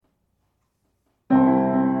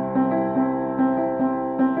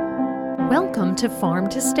Welcome to Farm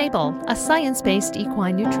to Stable, a science-based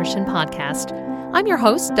equine nutrition podcast. I'm your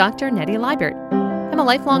host, Dr. Nettie Liebert. I'm a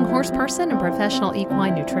lifelong horse person and professional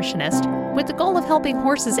equine nutritionist with the goal of helping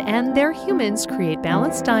horses and their humans create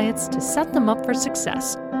balanced diets to set them up for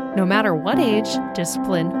success, no matter what age,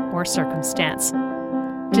 discipline, or circumstance.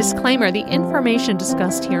 Disclaimer, the information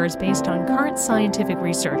discussed here is based on current scientific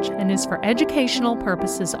research and is for educational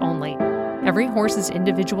purposes only. Every horse's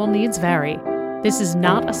individual needs vary. This is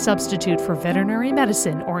not a substitute for veterinary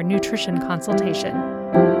medicine or nutrition consultation.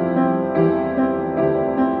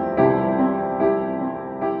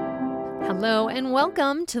 Hello and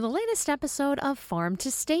welcome to the latest episode of Farm to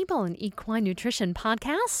Stable, an equine nutrition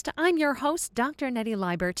podcast. I'm your host, Dr. Nettie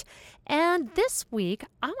Liebert, and this week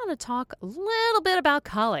I want to talk a little bit about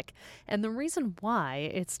colic. And the reason why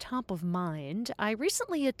it's top of mind, I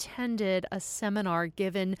recently attended a seminar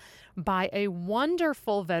given by a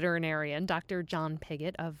wonderful veterinarian, Dr. John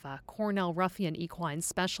Pigott of Cornell Ruffian Equine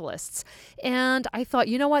Specialists. And I thought,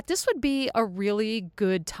 you know what, this would be a really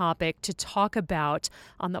good topic to talk about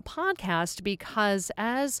on the podcast because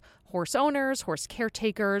as horse owners, horse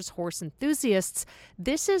caretakers, horse enthusiasts,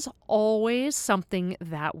 this is always something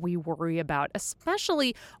that we worry about,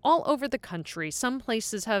 especially all over the country. Some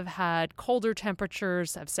places have had colder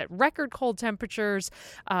temperatures, have set record cold temperatures,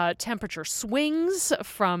 temperature swings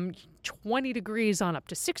from 20 degrees on up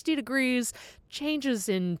to 60 degrees, changes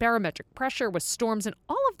in barometric pressure with storms, and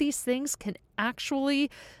all of these things can actually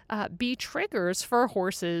be triggers for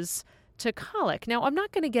horses to colic. Now, I'm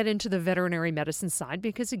not going to get into the veterinary medicine side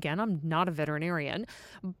because, again, I'm not a veterinarian,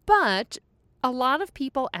 but a lot of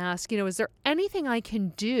people ask, is there anything I can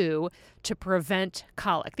do to prevent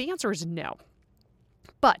colic? The answer is no.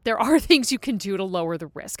 But there are things you can do to lower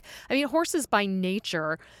the risk. I mean, horses by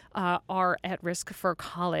nature are at risk for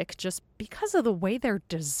colic just because of the way they're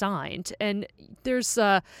designed. And there's,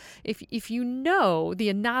 if you know the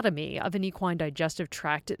anatomy of an equine digestive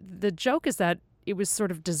tract, the joke is that it was sort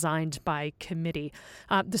of designed by committee.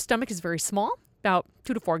 The stomach is very small, about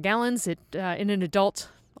 2 to 4 gallons. In an adult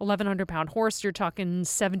 1,100-pound horse, you're talking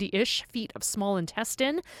 70-ish feet of small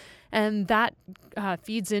intestine. And that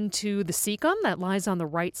feeds into the cecum that lies on the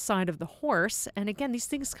right side of the horse. And again, these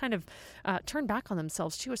things kind of turn back on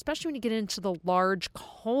themselves too, especially when you get into the large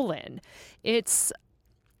colon. It's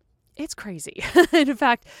crazy. In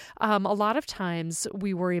fact, a lot of times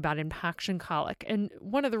we worry about impaction colic. And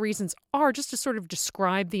one of the reasons are just to sort of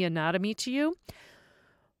describe the anatomy to you.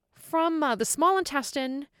 From the small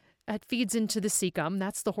intestine, it feeds into the cecum.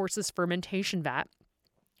 That's the horse's fermentation vat.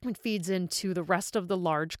 It feeds into the rest of the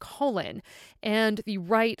large colon. And the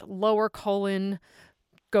right lower colon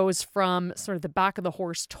goes from sort of the back of the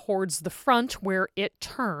horse towards the front where it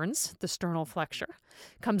turns, the sternal flexure,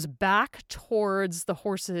 comes back towards the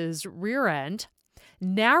horse's rear end,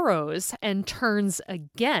 narrows and turns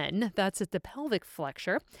again. That's at the pelvic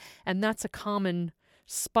flexure. And that's a common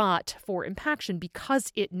spot for impaction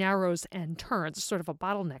because it narrows and turns, sort of a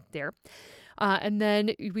bottleneck there. And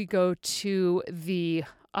then we go to the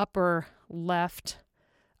upper left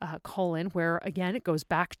colon, where again it goes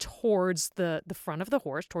back towards the front of the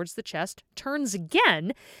horse, towards the chest, turns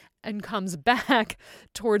again, and comes back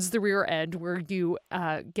towards the rear end, where you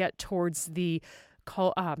get towards the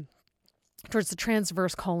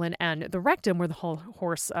transverse colon and the rectum, where the whole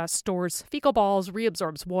horse stores fecal balls,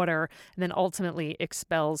 reabsorbs water, and then ultimately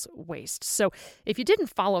expels waste. So if you didn't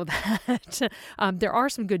follow that, there are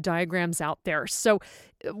some good diagrams out there. So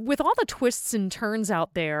with all the twists and turns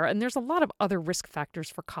out there, and there's a lot of other risk factors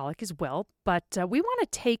for colic as well, but we want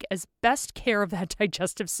to take as best care of that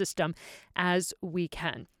digestive system as we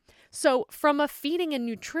can. So from a feeding and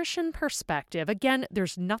nutrition perspective, again,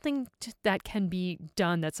 there's nothing that can be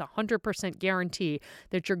done that's 100% guarantee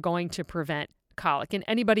that you're going to prevent colic. And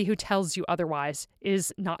anybody who tells you otherwise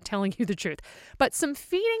is not telling you the truth. But some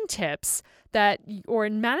feeding tips or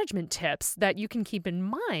management tips that you can keep in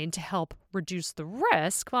mind to help reduce the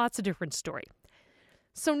risk, well, that's a different story.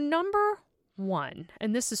 So number one,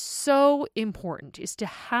 and this is so important, is to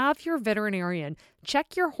have your veterinarian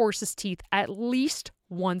check your horse's teeth at least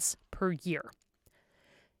once per year.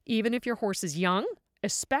 Even if your horse is young,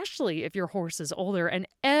 especially if your horse is older, and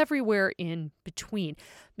everywhere in between.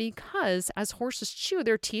 Because as horses chew,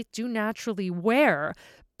 their teeth do naturally wear.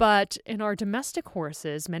 But in our domestic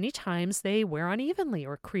horses, many times they wear unevenly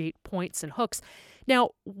or create points and hooks. Now,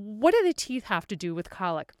 what do the teeth have to do with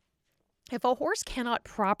colic? If a horse cannot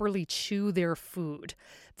properly chew their food,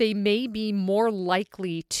 they may be more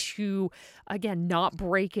likely to, again, not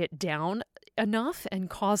break it down enough and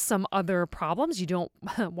cause some other problems. You don't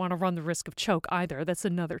want to run the risk of choke either. That's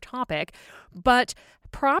another topic. But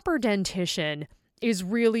proper dentition is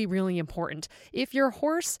really, really important. If your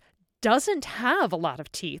horse doesn't have a lot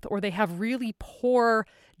of teeth or they have really poor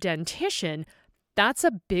dentition, that's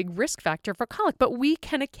a big risk factor for colic, but we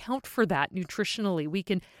can account for that nutritionally. We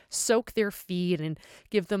can soak their feed and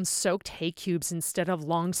give them soaked hay cubes instead of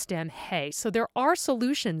long stem hay. So there are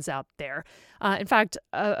solutions out there. In fact,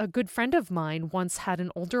 a good friend of mine once had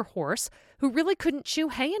an older horse who really couldn't chew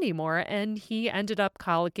hay anymore, and he ended up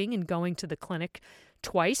colicking and going to the clinic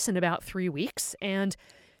twice in about 3 weeks. And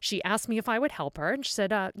she asked me if I would help her, and she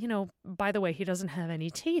said, by the way, he doesn't have any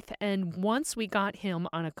teeth. And once we got him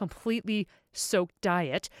on a completely soaked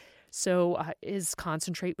diet, so his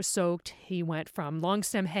concentrate was soaked, he went from long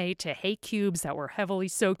stem hay to hay cubes that were heavily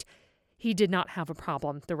soaked, he did not have a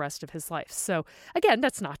problem the rest of his life. So again,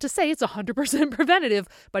 that's not to say it's 100% preventative,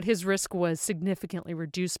 but his risk was significantly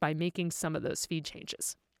reduced by making some of those feed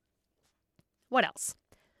changes. What else?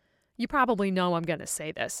 You probably know I'm going to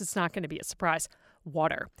say this. It's not going to be a surprise.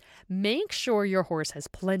 Water. Make sure your horse has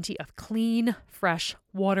plenty of clean, fresh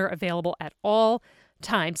water available at all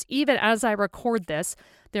times. Even as I record this,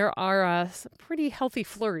 there are some pretty healthy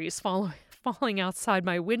flurries falling outside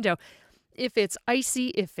my window. If it's icy,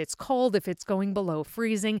 if it's cold, if it's going below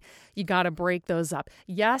freezing, you got to break those up.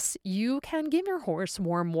 Yes, you can give your horse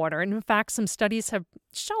warm water. And in fact, some studies have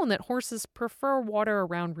shown that horses prefer water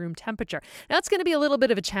around room temperature. Now, it's going to be a little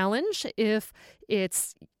bit of a challenge if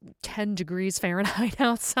it's 10 degrees Fahrenheit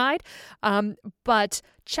outside, but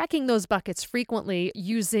checking those buckets frequently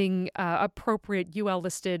using appropriate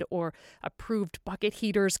UL-listed or approved bucket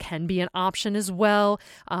heaters can be an option as well.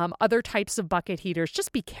 Other types of bucket heaters,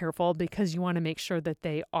 just be careful because you want to make sure that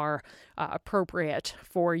they are appropriate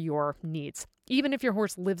for your needs. Even if your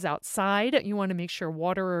horse lives outside, you want to make sure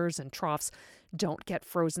waterers and troughs don't get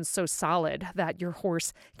frozen so solid that your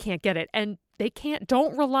horse can't get it. And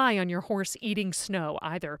don't rely on your horse eating snow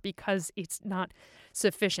either because it's not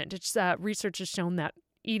sufficient. It's research has shown that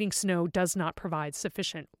eating snow does not provide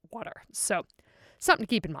sufficient water. So something to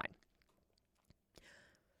keep in mind.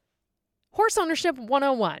 Horse ownership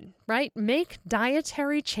 101, right? Make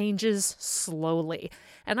dietary changes slowly.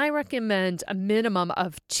 And I recommend a minimum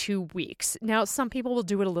of 2 weeks. Now, some people will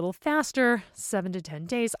do it a little faster, 7 to 10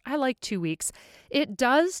 days. I like 2 weeks. It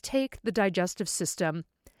does take the digestive system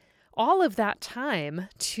all of that time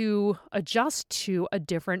to adjust to a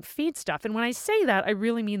different feed stuff. And when I say that, I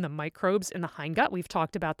really mean the microbes in the hindgut. We've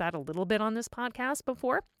talked about that a little bit on this podcast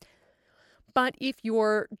before. But if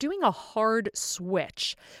you're doing a hard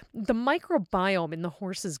switch, the microbiome in the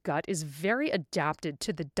horse's gut is very adapted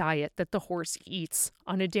to the diet that the horse eats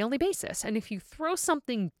on a daily basis. And if you throw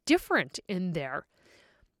something different in there,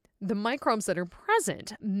 the microbes that are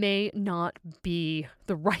present may not be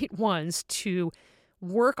the right ones to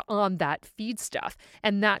work on that feed stuff,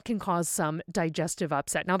 and that can cause some digestive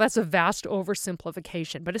upset. Now, that's a vast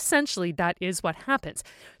oversimplification, but essentially that is what happens.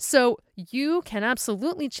 So you can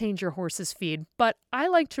absolutely change your horse's feed, but I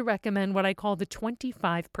like to recommend what I call the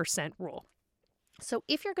 25% rule. So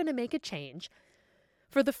if you're going to make a change,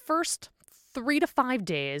 for the first 3 to 5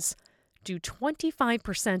 days, do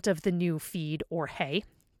 25% of the new feed or hay,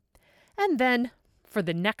 and then for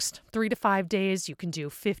the next 3 to 5 days, you can do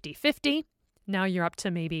 50-50. Now you're up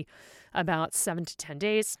to maybe about 7 to 10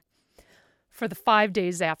 days. For the 5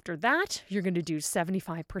 days after that, you're going to do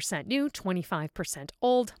 75% new, 25%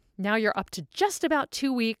 old. Now you're up to just about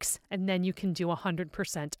 2 weeks, and then you can do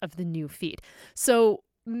 100% of the new feed. So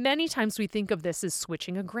many times we think of this as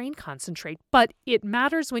switching a grain concentrate, but it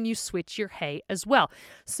matters when you switch your hay as well.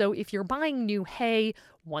 So if you're buying new hay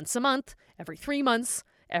once a month, every 3 months,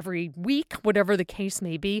 every week, whatever the case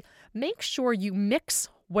may be, make sure you mix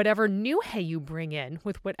whatever new hay you bring in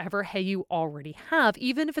with whatever hay you already have,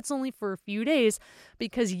 even if it's only for a few days,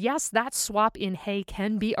 because yes, that swap in hay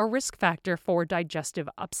can be a risk factor for digestive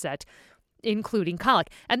upset, including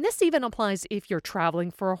colic. And this even applies if you're traveling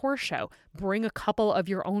for a horse show. Bring a couple of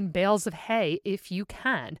your own bales of hay if you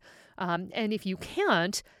can. And if you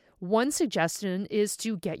can't, one suggestion is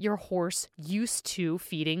to get your horse used to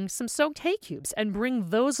feeding some soaked hay cubes and bring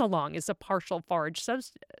those along as a partial forage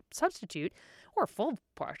substitute or full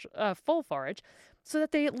forage, so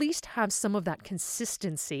that they at least have some of that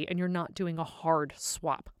consistency and you're not doing a hard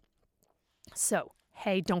swap. So,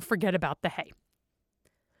 hay, don't forget about the hay.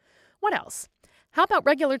 What else? How about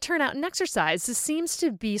regular turnout and exercise? This seems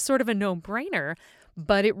to be sort of a no-brainer,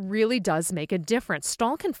 but it really does make a difference.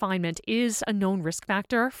 Stall confinement is a known risk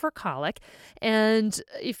factor for colic, and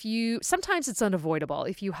sometimes it's unavoidable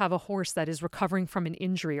if you have a horse that is recovering from an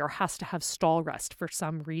injury or has to have stall rest for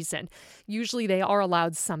some reason. Usually they are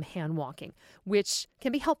allowed some hand walking, which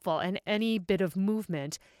can be helpful, and any bit of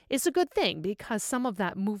movement is a good thing because some of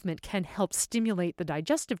that movement can help stimulate the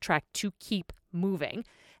digestive tract to keep moving.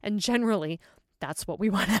 And generally, that's what we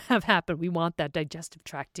want to have happen. We want that digestive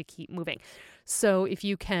tract to keep moving. So if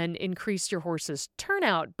you can increase your horse's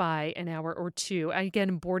turnout by an hour or two, again,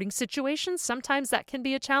 in boarding situations, sometimes that can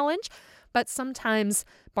be a challenge, but sometimes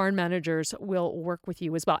barn managers will work with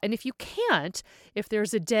you as well. And if you can't, if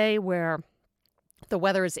there's a day where the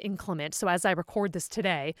weather is inclement. So as I record this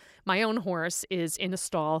today, my own horse is in a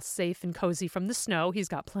stall, safe and cozy from the snow. He's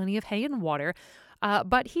got plenty of hay and water,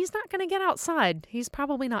 but he's not going to get outside. He's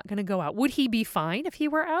probably not going to go out. Would he be fine if he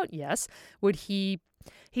were out? Yes.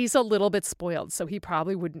 He's a little bit spoiled, so he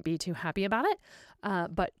probably wouldn't be too happy about it.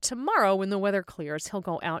 But tomorrow, when the weather clears, he'll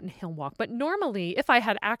go out and he'll walk. But normally, if I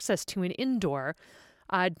had access to an indoor,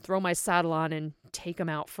 I'd throw my saddle on and take him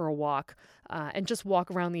out for a walk and just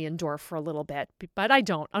walk around the indoor for a little bit. But I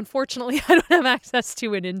don't. Unfortunately, I don't have access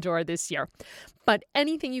to an indoor this year. But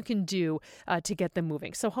anything you can do to get them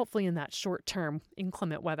moving. So hopefully in that short-term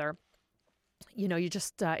inclement weather, you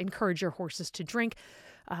just encourage your horses to drink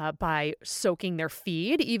by soaking their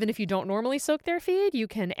feed. Even if you don't normally soak their feed, you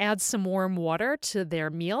can add some warm water to their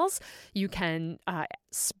meals. You can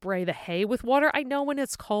spray the hay with water. I know when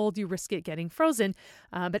it's cold, you risk it getting frozen,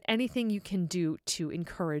 but anything you can do to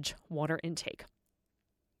encourage water intake.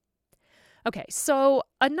 Okay, so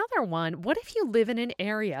another one, what if you live in an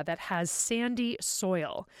area that has sandy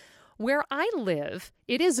soil? Where I live,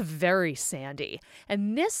 it is very sandy,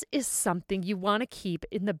 and this is something you want to keep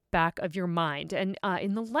in the back of your mind. And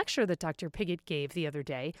in the lecture that Dr. Piggott gave the other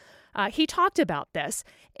day, he talked about this,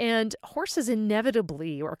 and horses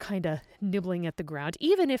inevitably are kind of nibbling at the ground,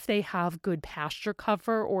 even if they have good pasture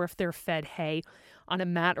cover or if they're fed hay on a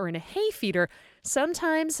mat or in a hay feeder.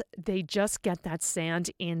 Sometimes they just get that sand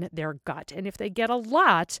in their gut, and if they get a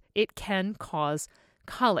lot, it can cause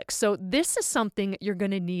colic. So this is something you're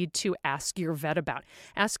going to need to ask your vet about.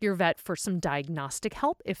 Ask your vet for some diagnostic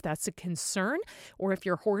help if that's a concern, or if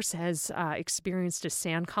your horse has experienced a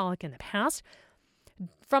sand colic in the past.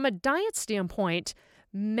 From a diet standpoint,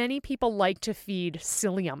 many people like to feed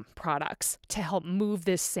psyllium products to help move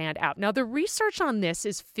this sand out. Now, the research on this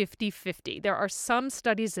is 50-50. There are some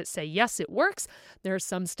studies that say, yes, it works. There are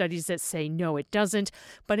some studies that say, no, it doesn't.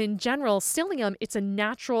 But in general, psyllium, it's a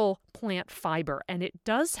natural plant fiber, and it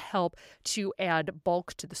does help to add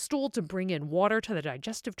bulk to the stool, to bring in water to the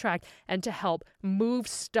digestive tract, and to help move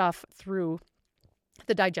stuff through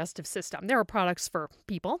the digestive system. There are products for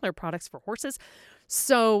people. There are products for horses.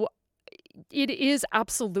 So it is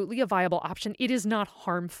absolutely a viable option. It is not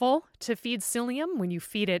harmful to feed psyllium when you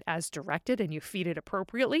feed it as directed and you feed it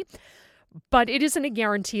appropriately, but it isn't a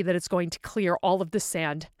guarantee that it's going to clear all of the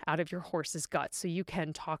sand out of your horse's gut. So you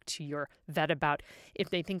can talk to your vet about if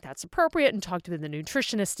they think that's appropriate and talk to the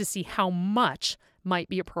nutritionist to see how much might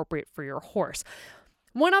be appropriate for your horse.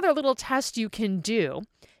 One other little test you can do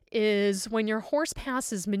is when your horse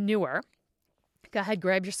passes manure, go ahead,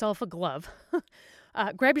 grab yourself a glove.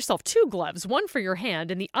 Grab yourself 2 gloves, one for your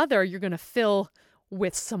hand, and the other you're going to fill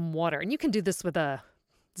with some water. And you can do this with a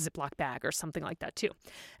Ziploc bag or something like that too.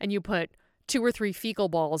 And you put 2 or 3 fecal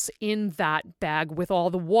balls in that bag with all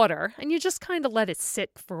the water, and you just kind of let it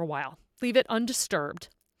sit for a while. Leave it undisturbed.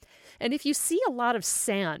 And if you see a lot of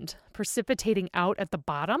sand precipitating out at the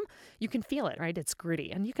bottom, you can feel it, right? It's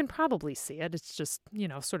gritty, and you can probably see it. It's just,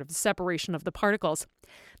 sort of the separation of the particles.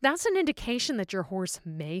 That's an indication that your horse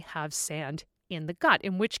may have sand in the gut,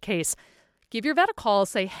 in which case, give your vet a call,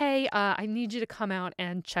 say, hey, I need you to come out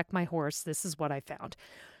and check my horse. This is what I found.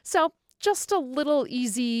 So just a little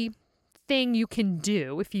easy thing you can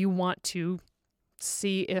do if you want to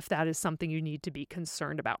see if that is something you need to be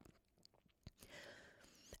concerned about.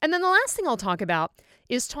 And then the last thing I'll talk about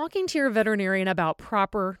is talking to your veterinarian about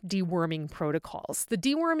proper deworming protocols. The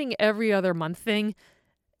deworming every other month thing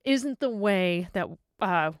isn't the way that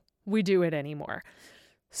we do it anymore.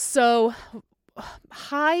 So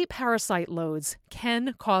high parasite loads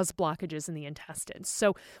can cause blockages in the intestines.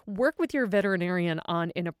 So work with your veterinarian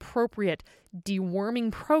on an appropriate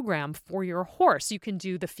deworming program for your horse. You can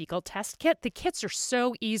do the fecal test kit. The kits are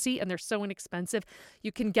so easy and they're so inexpensive.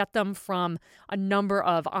 You can get them from a number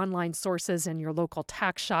of online sources in your local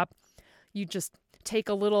tack shop. You just take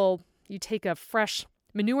a fresh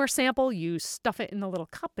manure sample, you stuff it in the little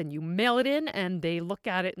cup and you mail it in, and they look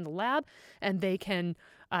at it in the lab and they can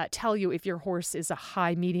tell you if your horse is a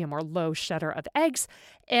high, medium, or low shedder of eggs,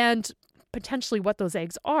 and potentially what those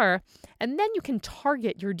eggs are. And then you can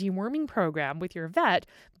target your deworming program with your vet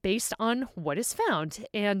based on what is found.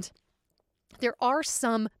 And there are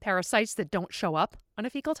some parasites that don't show up on a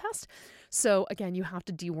fecal test. So again, you have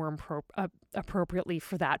to deworm appropriately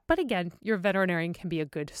for that. But again, your veterinarian can be a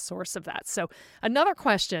good source of that. So another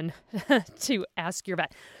question to ask your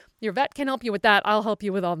vet. Your vet can help you with that. I'll help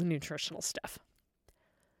you with all the nutritional stuff.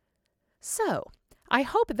 So I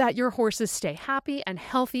hope that your horses stay happy and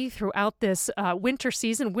healthy throughout this winter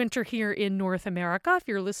season, winter here in North America. If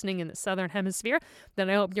you're listening in the Southern Hemisphere, then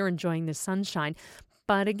I hope you're enjoying the sunshine.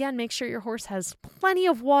 But again, make sure your horse has plenty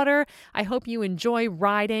of water. I hope you enjoy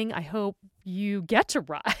riding. I hope you get to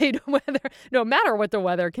ride no matter what the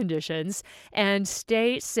weather conditions, and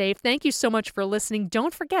stay safe. Thank you so much for listening.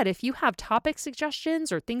 Don't forget, if you have topic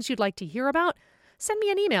suggestions or things you'd like to hear about, send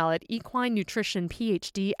me an email at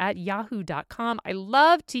equinenutritionphd@yahoo.com. I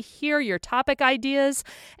love to hear your topic ideas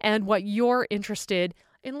and what you're interested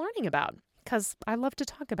in learning about, because I love to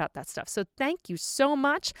talk about that stuff. So thank you so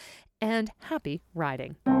much, and happy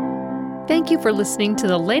riding. Thank you for listening to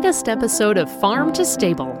the latest episode of Farm to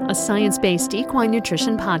Stable, a science-based equine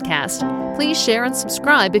nutrition podcast. Please share and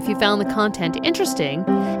subscribe if you found the content interesting.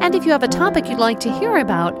 And if you have a topic you'd like to hear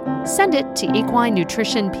about, send it to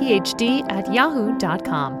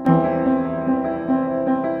equinenutritionphd@yahoo.com.